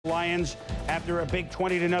Lions after a big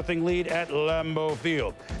 20-0 lead at Lambeau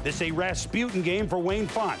Field. This is a Rasputin game for Wayne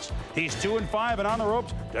Fontes. He's 2-5 and on the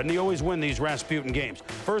ropes. Doesn't he always win these Rasputin games?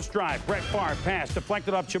 First drive, Brett Favre pass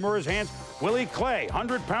deflected off Chmura's hands. Willie Clay,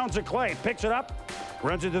 100 pounds of clay, picks it up,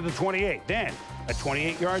 runs it to the 28. Then a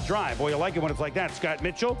 28-yard drive. Boy, you like it when it's like that. Scott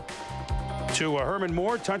Mitchell to Herman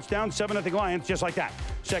Moore, touchdown, 7-0 Lions, just like that.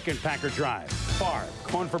 Second Packer drive. Favre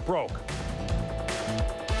going for broke.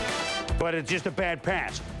 But it's just a bad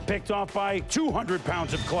pass. Picked off by 200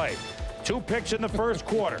 pounds of clay. 2 picks in the first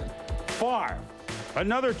quarter. Favre,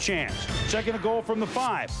 another chance. Second and goal from the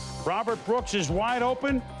 5. Robert Brooks is wide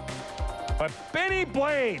open, but Benny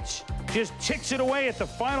Blades just ticks it away at the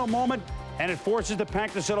final moment, and it forces the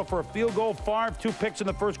Pack to settle for a field goal. Favre, 2 picks in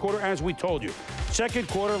the first quarter, as we told you. Second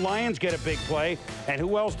quarter, Lions get a big play, and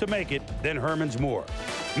who else to make it than Herman's Moore?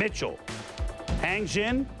 Mitchell hangs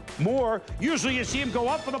in. Moore, usually you see him go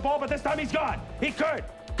up for the ball, but this time he's gone. He could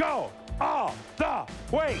go all the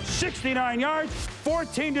way. 69 yards,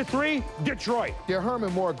 14-3, Detroit. Yeah,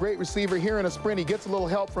 Herman Moore, great receiver here in a sprint. He gets a little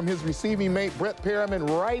help from his receiving mate, Brett Perriman,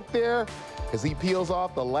 right there as he peels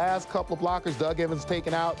off the last couple of blockers. Doug Evans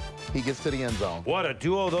taken out. He gets to the end zone. What a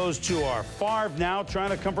duo those two are. Favre now trying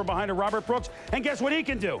to come from behind a Robert Brooks, and guess what he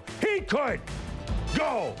can do? He could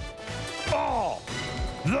go all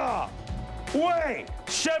the way.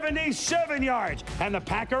 77 yards, and the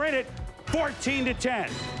Pack are in it,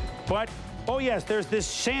 14-10. But, oh yes, there's this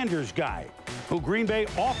Sanders guy who Green Bay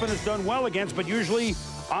often has done well against, but usually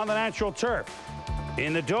on the natural turf.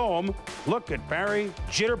 In the Dome, look at Barry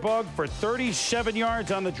Jitterbug for 37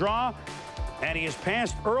 yards on the draw, and he has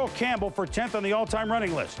passed Earl Campbell for 10th on the all-time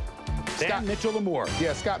running list. Scott Mitchell to Moore.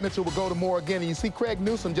 Yeah, Scott Mitchell will go to Moore again. And you see Craig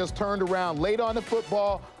Newsome just turned around late on the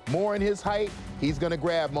football. Moore in his height, he's going to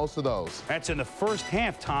grab most of those. That's in the first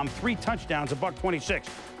half, Tom. 3 touchdowns, $126.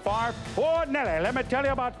 Favre, oh, Nelly, let me tell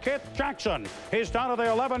you about Keith Jackson. He's down to the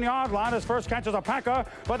 11-yard line. His first catch is a Packer,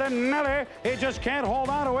 but then Nelly, he just can't hold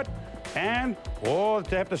on to it. And, oh,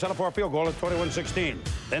 they have to settle for a field goal at 21-16.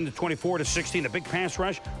 Then the 24-16, the big pass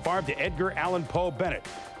rush. Favre to Edgar Allan Poe Bennett.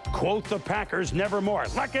 Quote the Packers, nevermore.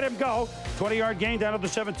 Look at him go. 20-yard gain down to the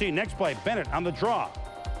 17. Next play, Bennett on the draw.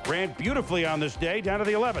 Ran beautifully on this day, down to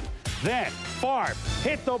the 11. Then, Favre,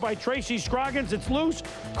 hit though by Tracy Scroggins. It's loose.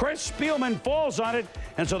 Chris Spielman falls on it.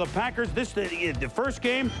 And so the Packers, the first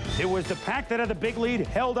game, it was the Pack that had the big lead,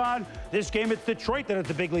 held on. This game, it's Detroit that had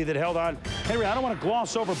the big lead that held on. Henry, I don't want to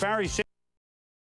gloss over Barry Sanders.